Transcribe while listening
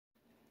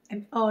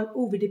I'm all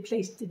over the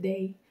place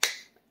today.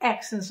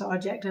 Accents are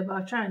jacked up. I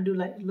was trying to do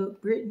like a little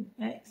Britain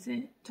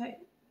accent type.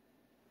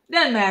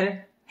 Doesn't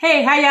matter.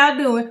 Hey, how y'all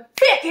doing?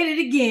 Back at it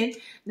again.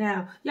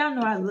 Now, y'all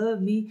know I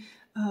love me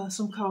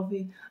some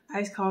coffee,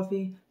 iced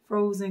coffee,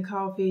 frozen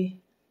coffee.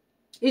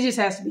 It just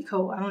has to be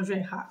cold. I don't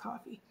drink hot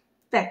coffee.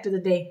 Fact of the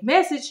day.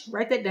 Message,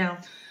 write that down.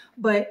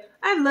 But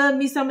I love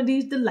me some of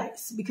these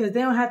delights because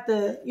they don't have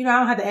to, I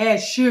don't have to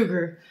add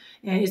sugar.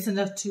 And it's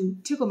enough to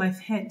tickle my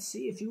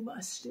fancy, if you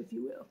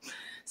will.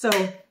 So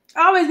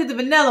I always get the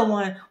vanilla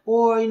one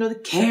or, the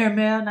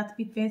caramel, not to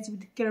be fancy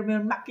with the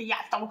caramel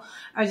macchiato.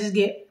 I just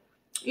get,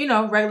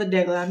 regular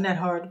degular. I'm not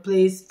hard to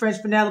please.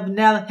 French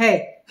vanilla.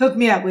 Hey, hook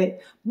me up with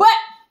it. But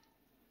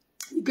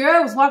the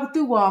girl was walking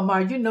through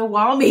Walmart,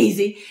 Walmart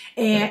easy.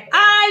 And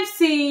I've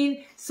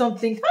seen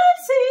something fancy.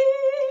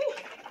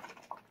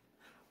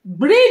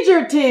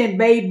 Bridgerton,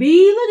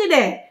 baby. Look at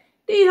that.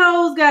 These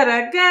hoes got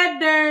a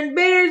goddamn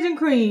berries and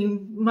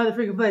cream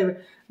motherfucking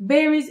flavor.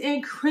 Berries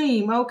and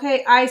cream,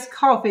 okay? Iced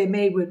coffee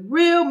made with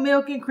real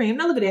milk and cream.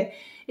 Now look at that.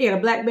 You got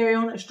a blackberry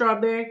on it, a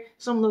strawberry,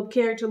 some little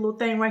character, little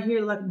thing right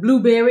here like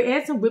blueberry,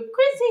 and some whipped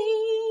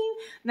cream.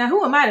 Now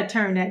who am I to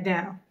turn that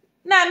down?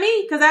 Not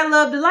me, because I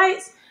love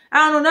delights. I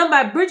don't know nothing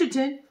about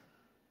Bridgerton.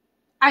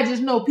 I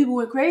just know people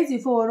went crazy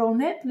for it on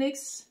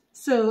Netflix.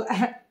 So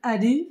I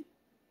do.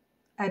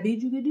 I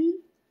bid you good do.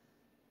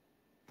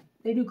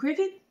 They do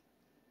cricket?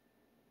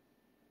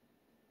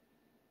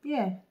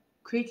 Yeah,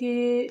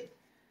 cricket,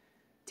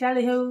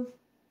 tally-ho,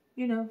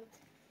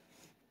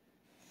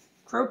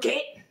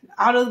 croquet,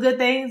 all those good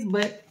things.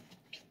 But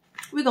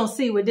we're going to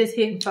see what this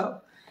hitting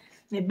for.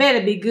 It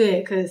better be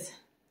good because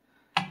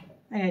I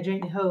got to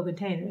drink the whole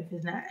container if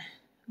it's not.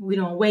 We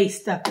don't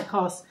waste stuff that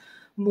costs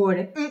more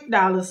than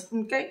dollars.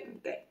 Okay.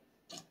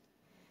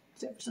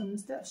 Except for some of the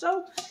stuff.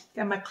 So,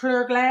 got my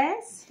clear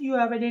glass. You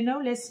already know.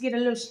 Let's get a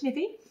little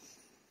sniffy.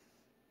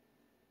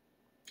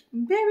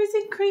 Berries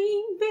and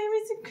cream.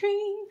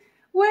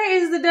 Where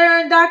is the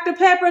darn Dr.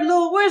 Pepper?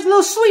 Where's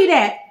little sweet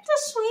at? The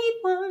sweet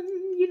one.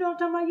 You know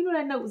what I'm talking about?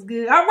 That note was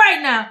good. All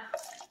right, now.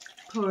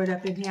 Pour it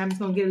up in here. I'm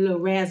just going to get a little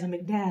razzle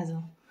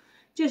McDazzle.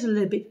 Just a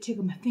little bit to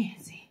tickle my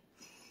fancy.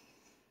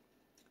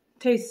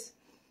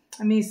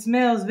 It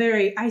smells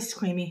very ice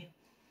creamy.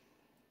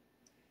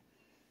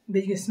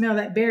 But you can smell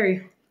that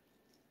berry.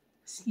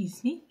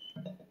 Excuse me.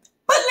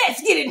 But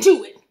let's get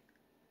into it.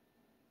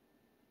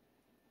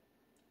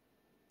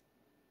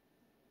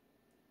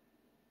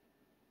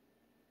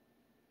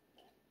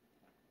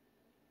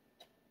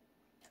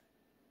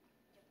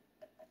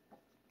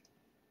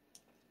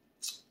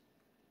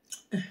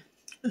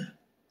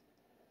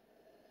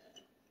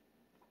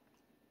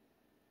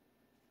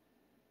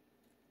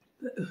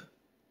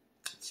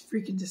 It's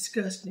freaking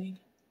disgusting.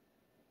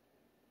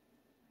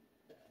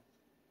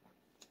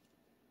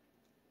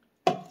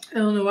 I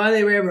don't know why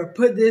they were ever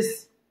put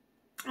this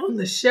on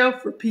the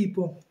shelf for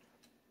people.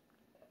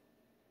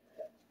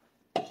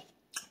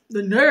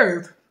 The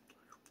nerve.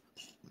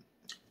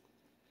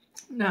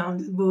 No, I'm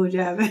just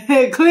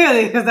bulljabbing.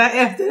 Clearly, because I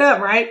effed it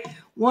up, right?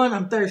 1,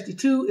 I'm thirsty.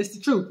 2, it's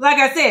the truth. Like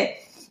I said,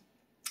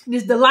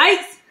 these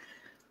delights,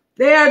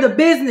 they are the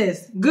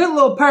business. Good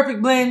little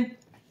perfect blend.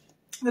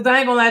 Because I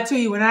ain't gonna lie to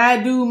you, when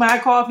I do my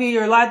coffee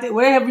or latte,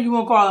 whatever you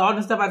want to call it, all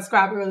the stuff I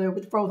described earlier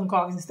with the frozen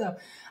coffees and stuff,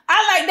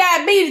 I like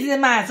diabetes in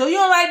mine. So you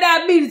don't like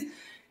diabetes,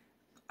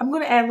 I'm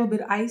gonna add a little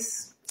bit of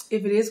ice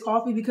if it is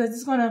coffee because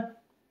it's gonna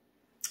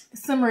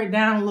simmer it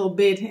down a little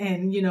bit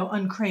and,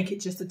 uncrank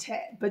it just a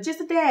tad. But just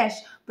a dash,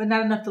 but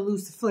not enough to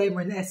lose the flavor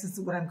and the essence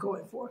of what I'm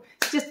going for.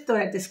 Just to throw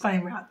that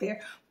disclaimer out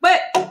there.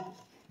 But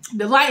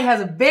Delight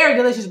has a very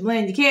delicious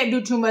blend. You can't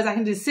do too much. I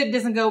can just sip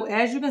this and go,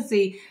 as you can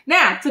see.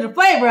 Now, to the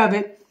flavor of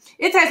it,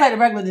 it tastes like the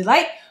regular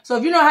Delight. So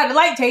if you know how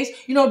Delight tastes,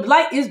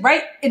 Delight is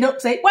right and don't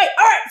say, wait,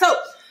 all right. So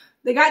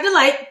they got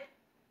Delight.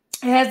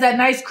 It has that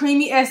nice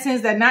creamy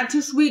essence, that not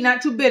too sweet,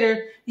 not too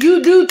bitter.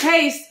 You do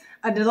taste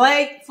a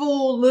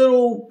delightful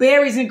little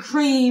berries and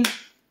cream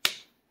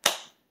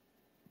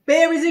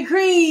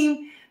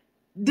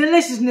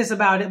deliciousness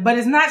about it. But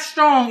it's not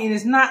strong and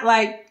it's not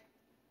like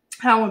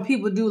how when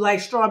people do like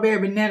strawberry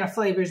banana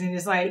flavors and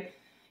it's like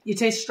you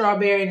taste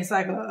strawberry and it's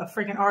like a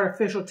freaking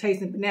artificial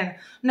tasting banana.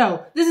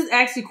 No, this is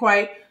actually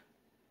quite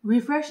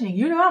refreshing.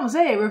 I'm gonna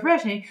say it,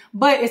 refreshing.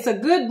 But it's a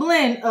good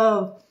blend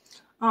of,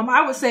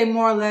 I would say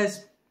more or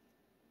less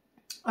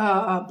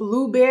a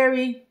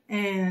blueberry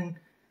and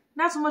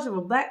not so much of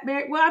a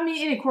blackberry. Well,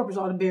 it incorporates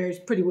all the berries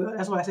pretty well.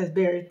 That's why it says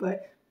berries,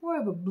 but more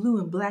of a blue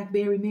and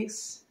blackberry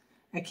mix.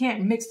 I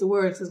can't mix the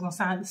words because it's going to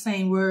sound the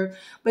same word.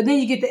 But then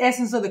you get the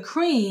essence of the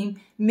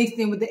cream mixed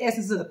in with the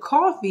essence of the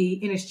coffee,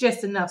 and it's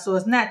just enough. So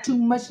it's not too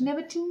much,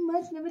 never too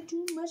much, never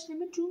too much,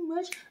 never too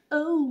much.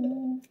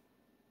 Oh.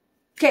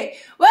 Okay.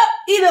 Well,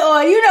 either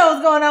or, you know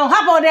what's going on.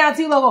 Hop on down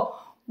to your local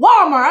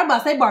Walmart. I'm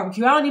about to say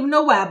barbecue. I don't even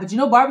know why, but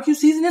barbecue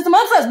season is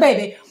amongst us,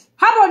 baby.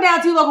 Hop on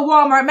down to your local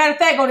Walmart. Matter of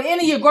fact, go to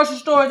any of your grocery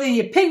stores, and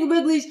your Piggly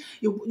Wigglies,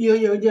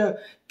 your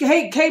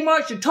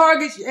Kmart's, your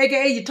Targets,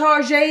 aka your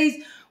Targets,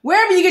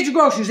 wherever you get your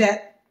groceries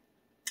at.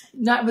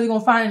 Not really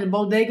gonna find in the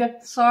bodega.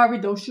 Sorry,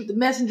 don't shoot the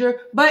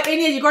messenger. But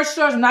any of your grocery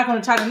stores, I'm not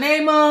gonna try to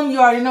name them. You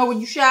already know where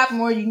you shop and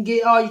where you can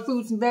get all your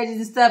fruits and veggies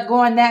and stuff.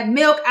 Go in that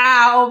milk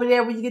aisle over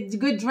there where you get the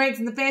good drinks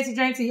and the fancy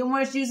drinks and your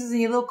orange juices and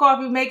your little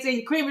coffee makes and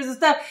your creamers and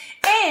stuff.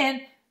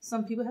 And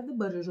some people have the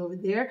butters over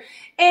there.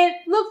 And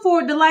look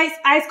for Delish's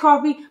iced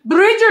coffee,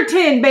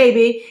 Bridgerton,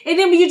 baby. And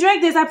then when you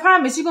drink this, I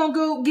promise you're going to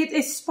go get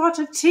a spot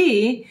of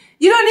tea.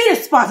 You don't need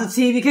a spot of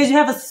tea because you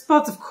have a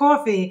spot of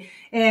coffee.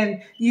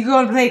 And you're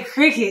going to play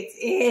cricket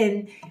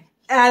and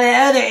all the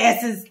other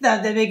essence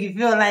stuff that make you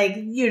feel like,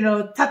 you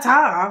know,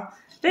 ta-ta.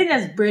 They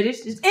just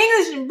British. It's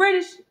English and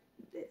British.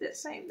 They're the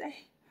same thing.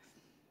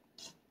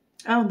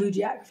 I don't do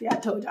geography. I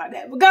told y'all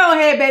that. But go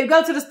ahead, baby.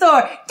 Go to the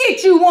store.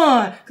 Get you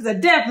one. Because I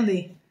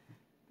definitely...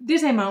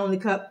 This ain't my only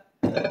cup.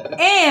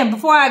 And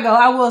before I go,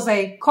 I will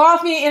say,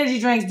 coffee and energy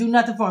drinks do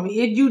nothing for me.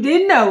 If you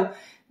didn't know,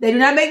 they do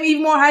not make me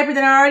even more hyper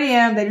than I already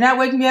am. They do not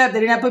wake me up. They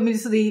do not put me to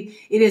sleep.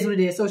 It is what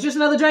it is. So it's just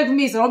another drink for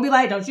me. So don't be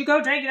like, don't you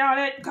go drinking all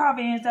that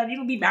coffee and stuff. You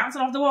don't be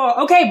bouncing off the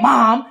wall. Okay,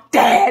 mom,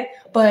 dad.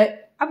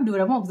 But I can do what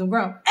I want because I'm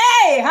grown.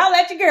 Hey, holla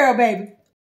at your girl, baby.